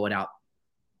going to blow it out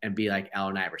and be like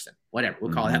Allen Iverson, whatever.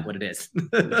 We'll call that what it is.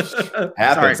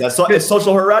 Happens. It's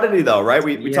social heredity though, right?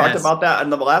 We talked about that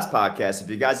in the last podcast. If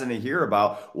you guys didn't hear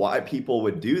about why people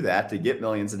would do that to get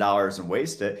millions of dollars and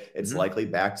waste it, it's likely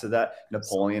back to that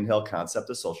Napoleon Hill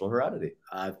concept of social heredity.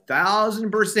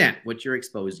 1,000%. What you're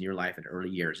exposed in your life in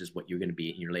early years is what you're going to be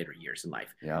in your later years in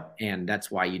life. Yeah. And that's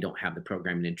why you don't have the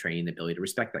programming and training, the ability to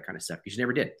respect that kind of stuff because you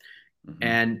never did.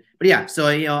 But yeah, so,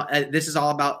 this is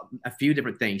all about a few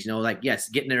different things, like, yes,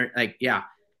 getting there, like, yeah,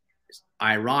 it's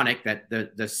ironic that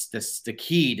the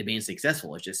key to being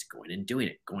successful is just going and doing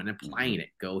it, going and applying it,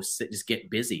 just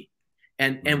get busy.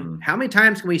 And how many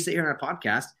times can we sit here on a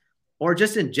podcast or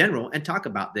just in general and talk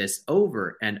about this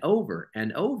over and over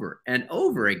and over and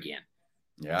over again?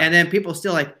 Yeah. And then people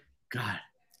still like, God,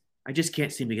 I just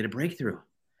can't seem to get a breakthrough.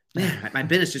 Man, my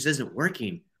business just isn't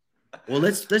working. Well,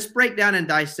 let's break down and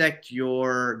dissect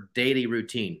your daily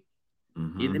routine.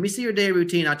 Let me see your daily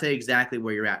routine. I'll tell you exactly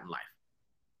where you're at in life.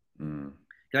 Can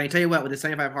I tell you what, with the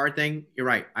 75 hard thing, you're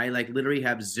right. I literally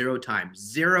have zero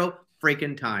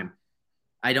freaking time.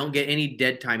 I don't get any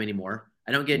dead time anymore.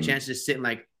 I don't get a chance to sit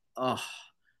and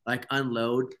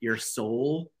unload your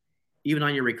soul even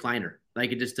on your recliner.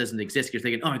 Like it just doesn't exist. You're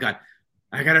thinking, oh my God,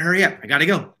 I got to hurry up. I got to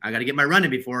go. I got to get my running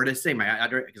before this thing,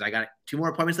 because I got 2 more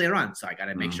appointments later on. So I got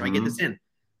to make sure I get this in.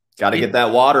 Got to get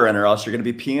that water in or else you're going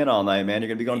to be peeing all night, man. You're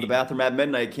going to be going to the bathroom at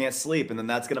midnight. You can't sleep. And then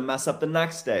that's going to mess up the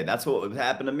next day. That's what would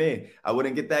happen to me. I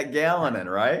wouldn't get that gallon in,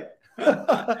 right?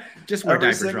 Just wear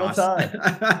diapers, Ross.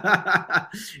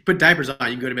 Put diapers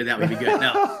on. You can go to bed. That would be good.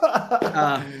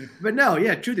 No, but no,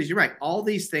 yeah. Truth is, you're right. All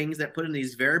these things that put in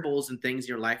these variables and things in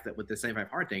your life that with the 75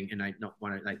 hard thing, and I don't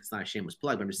want to like it's not a shameless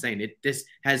plug. But I'm just saying this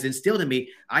has instilled in me.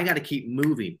 I got to keep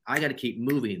moving. I got to keep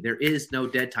moving. There is no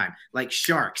dead time. Like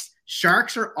sharks.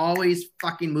 Sharks are always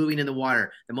fucking moving in the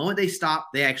water. The moment they stop,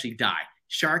 they actually die.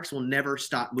 Sharks will never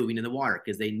stop moving in the water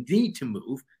because they need to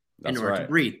move in order to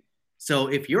breathe. So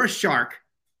if you're a shark,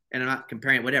 and I'm not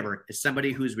comparing whatever, is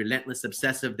somebody who's relentless,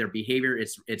 obsessive, their behavior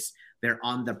it's they're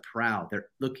on the prowl, they're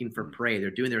looking for prey,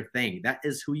 they're doing their thing. That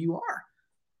is who you are,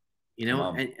 you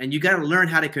know. And you got to learn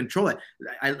how to control it.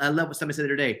 I love what somebody said the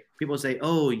other day. People say,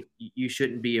 "Oh, you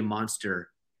shouldn't be a monster."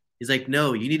 He's like,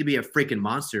 "No, you need to be a freaking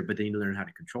monster, but then you need to learn how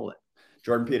to control it."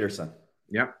 Jordan Peterson.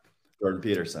 Yep. Jordan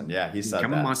Peterson. Yeah, he said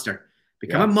become a monster.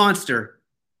 Become a monster.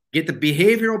 Get the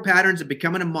behavioral patterns of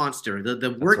becoming a monster,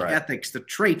 the work ethics, the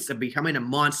traits of becoming a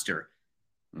monster,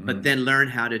 but then learn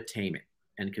how to tame it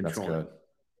and control it.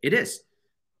 It is.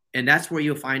 And that's where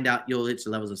you'll find out you'll reach the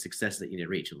levels of success that you need to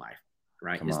reach in life,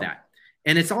 right? That.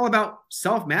 And it's all about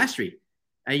self-mastery.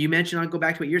 And you mentioned, I'll go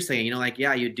back to what you're saying, you know, like,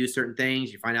 yeah, you do certain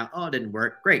things, you find out, oh, it didn't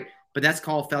work. Great. But that's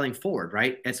called failing forward,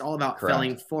 right? It's all about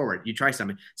failing forward. You try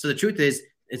something. So the truth is,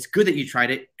 it's good that you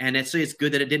tried it, and actually it's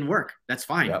good that it didn't work. That's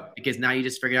fine, because now you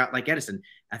just figured out, like Edison,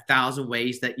 1,000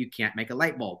 ways that you can't make a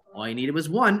light bulb. All you needed was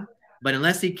one, but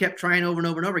unless he kept trying over and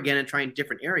over and over again and trying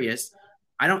different areas,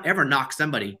 I don't ever knock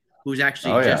somebody who's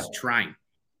actually just trying.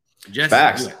 Just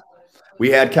Facts. do it. We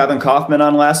had Kevin Kaufman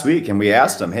on last week, and we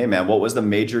asked him, "Hey, man, what was the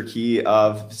major key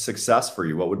of success for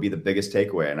you? What would be the biggest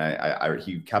takeaway?" And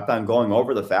he kept on going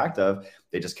over the fact of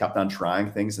they just kept on trying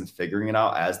things and figuring it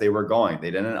out as they were going. They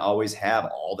didn't always have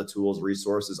all the tools,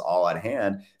 resources all at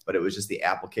hand, but it was just the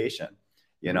application.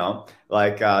 You know,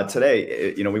 like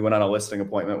today, you know, we went on a listing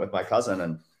appointment with my cousin,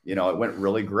 and you know, it went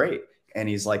really great. And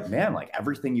he's like, "Man, like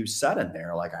everything you said in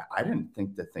there, like I didn't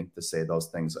think to say those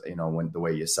things, you know, when the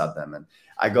way you said them." And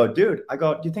I go, "Dude,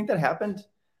 do you think that happened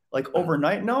like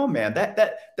overnight?" "No, man,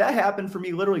 that happened for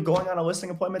me literally going on a listing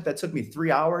appointment that took me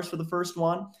 3 hours for the first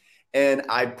one. And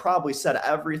I probably said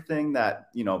everything that,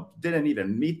 you know, didn't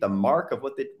even meet the mark of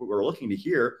what they were looking to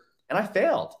hear. And I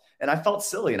failed, and I felt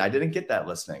silly, and I didn't get that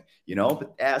listing, you know,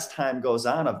 but as time goes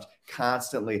on, I'm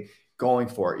constantly going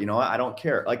for it. You know, I don't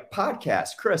care. Like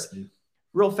podcasts, Chris,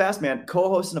 real fast, man,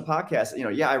 co-hosting a podcast, you know,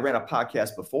 yeah, I ran a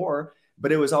podcast before,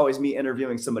 but it was always me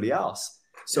interviewing somebody else.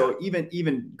 So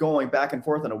even going back and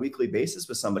forth on a weekly basis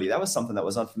with somebody, that was something that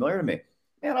was unfamiliar to me.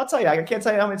 Man, I'll tell you, I can't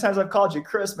tell you how many times I've called you,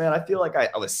 Chris, man, I feel like I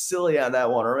was silly on that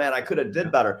one, or man, I could have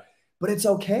did better, but it's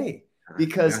okay.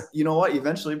 Because you know what,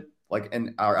 eventually, like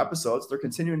in our episodes, they're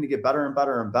continuing to get better and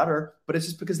better and better, but it's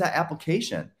just because that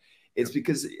application. It's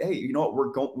because, hey, you know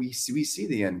what, we see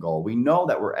the end goal. We know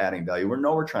that we're adding value. We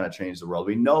know we're trying to change the world.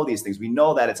 We know these things. We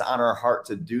know that it's on our heart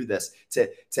to do this,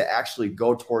 to actually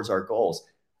go towards our goals.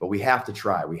 But we have to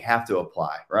try. We have to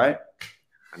apply, right?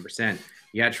 100%.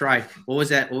 You gotta try. What was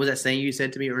that saying you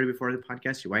said to me earlier before the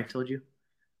podcast? Your wife told you?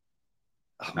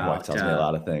 My wife tells me a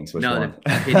lot of things. Which one?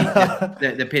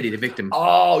 The pity, the victim.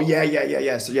 Oh,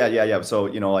 yeah. So yeah. So,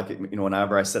 you know, like, you know,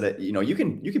 whenever I said it, you know, you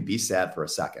can be sad for a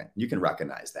second. You can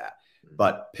recognize that.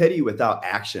 But pity without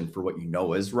action for what you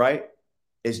know is right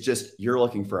is just, you're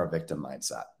looking for a victim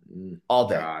mindset all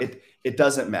day. It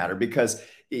doesn't matter, because,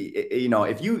 you know,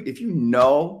 if you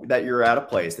know that you're at a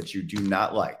place that you do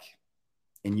not like,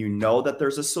 and you know that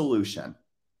there's a solution,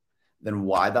 then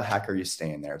why the heck are you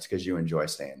staying there? It's because you enjoy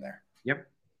staying there. Yep.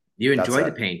 You enjoy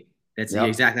the pain. That's the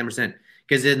exact 100%.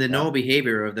 Because in the normal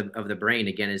behavior of the brain,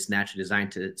 again, is naturally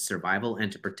designed to survival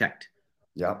and to protect.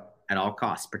 Yep. At all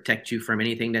costs, protect you from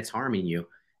anything that's harming you.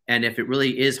 And if it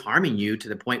really is harming you to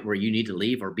the point where you need to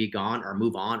leave or be gone or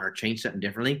move on or change something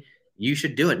differently, you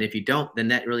should do it. And if you don't, then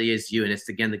that really is you. And it's,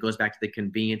 again, that goes back to the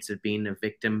convenience of being a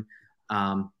victim,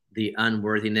 the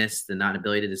unworthiness, the not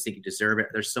ability to think you deserve it.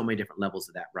 There's so many different levels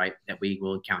of that, right, that we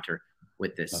will encounter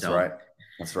with this.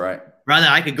 That's right. Brother,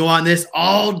 I could go on this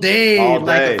all day.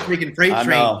 Like a freaking freight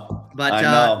train.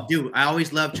 But dude, I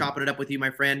always love chopping it up with you, my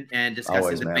friend, and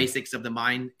discussing the basics of the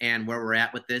mind and where we're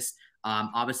at with this.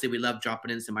 Obviously, we love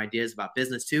dropping in some ideas about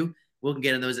business too. We'll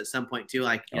get into those at some point too.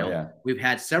 Like, you know, we've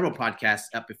had several podcasts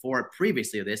up before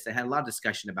previously of this that had a lot of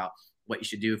discussion about what you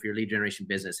should do for your lead generation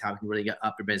business, how you can really get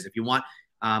up your business. If you want,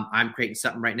 I'm creating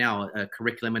something right now, a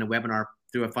curriculum and a webinar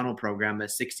through a funnel program, a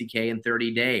 60K in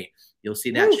 30 day. You'll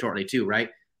see that shortly too, right?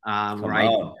 Where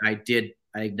I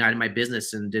ignited my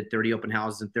business and did 30 open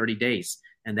houses in 30 days.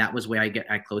 And that was where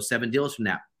I closed 7 deals from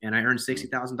that. And I earned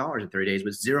 $60,000 in 30 days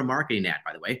with 0 marketing ad,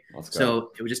 by the way.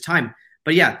 So it was just time.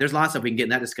 But yeah, there's lots of we can get in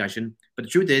that discussion. But the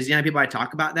truth is, people I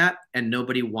talk about that and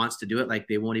nobody wants to do it. Like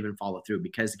they won't even follow through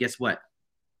because guess what?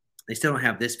 They still don't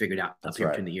have this figured out up here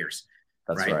between the years.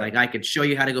 Right? Like I could show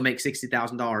you how to go make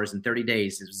 $60,000 in 30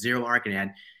 days, 0 marketing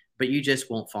ad, but you just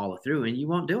won't follow through and you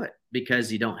won't do it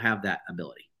because you don't have that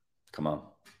ability. Come on.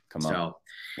 So,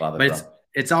 but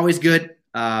it's always good.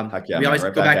 Heck yeah, we always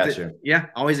right go back at to you. Yeah,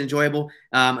 always enjoyable.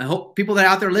 I hope people that are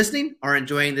out there listening are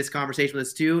enjoying this conversation with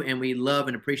us too. And we love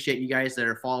and appreciate you guys that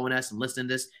are following us and listening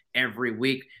to this every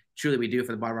week. Truly, we do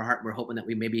from the bottom of our heart. We're hoping that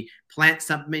we maybe plant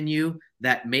something in you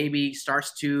that maybe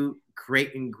starts to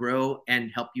create and grow and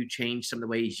help you change some of the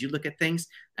ways you look at things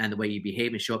and the way you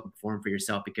behave and show up and perform for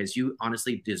yourself because you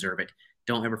honestly deserve it.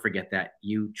 Don't ever forget that.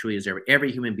 You truly deserve it.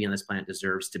 Every human being on this planet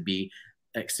deserves to be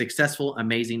successful,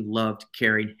 amazing, loved,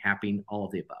 caring, happy, all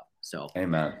of the above. So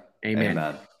amen.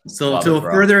 So until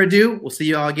further ado, we'll see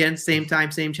you all again, same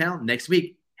time, same channel next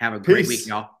week. Have a great week,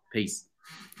 y'all. Peace.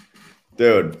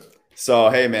 Dude. So,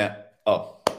 hey, man. Oh,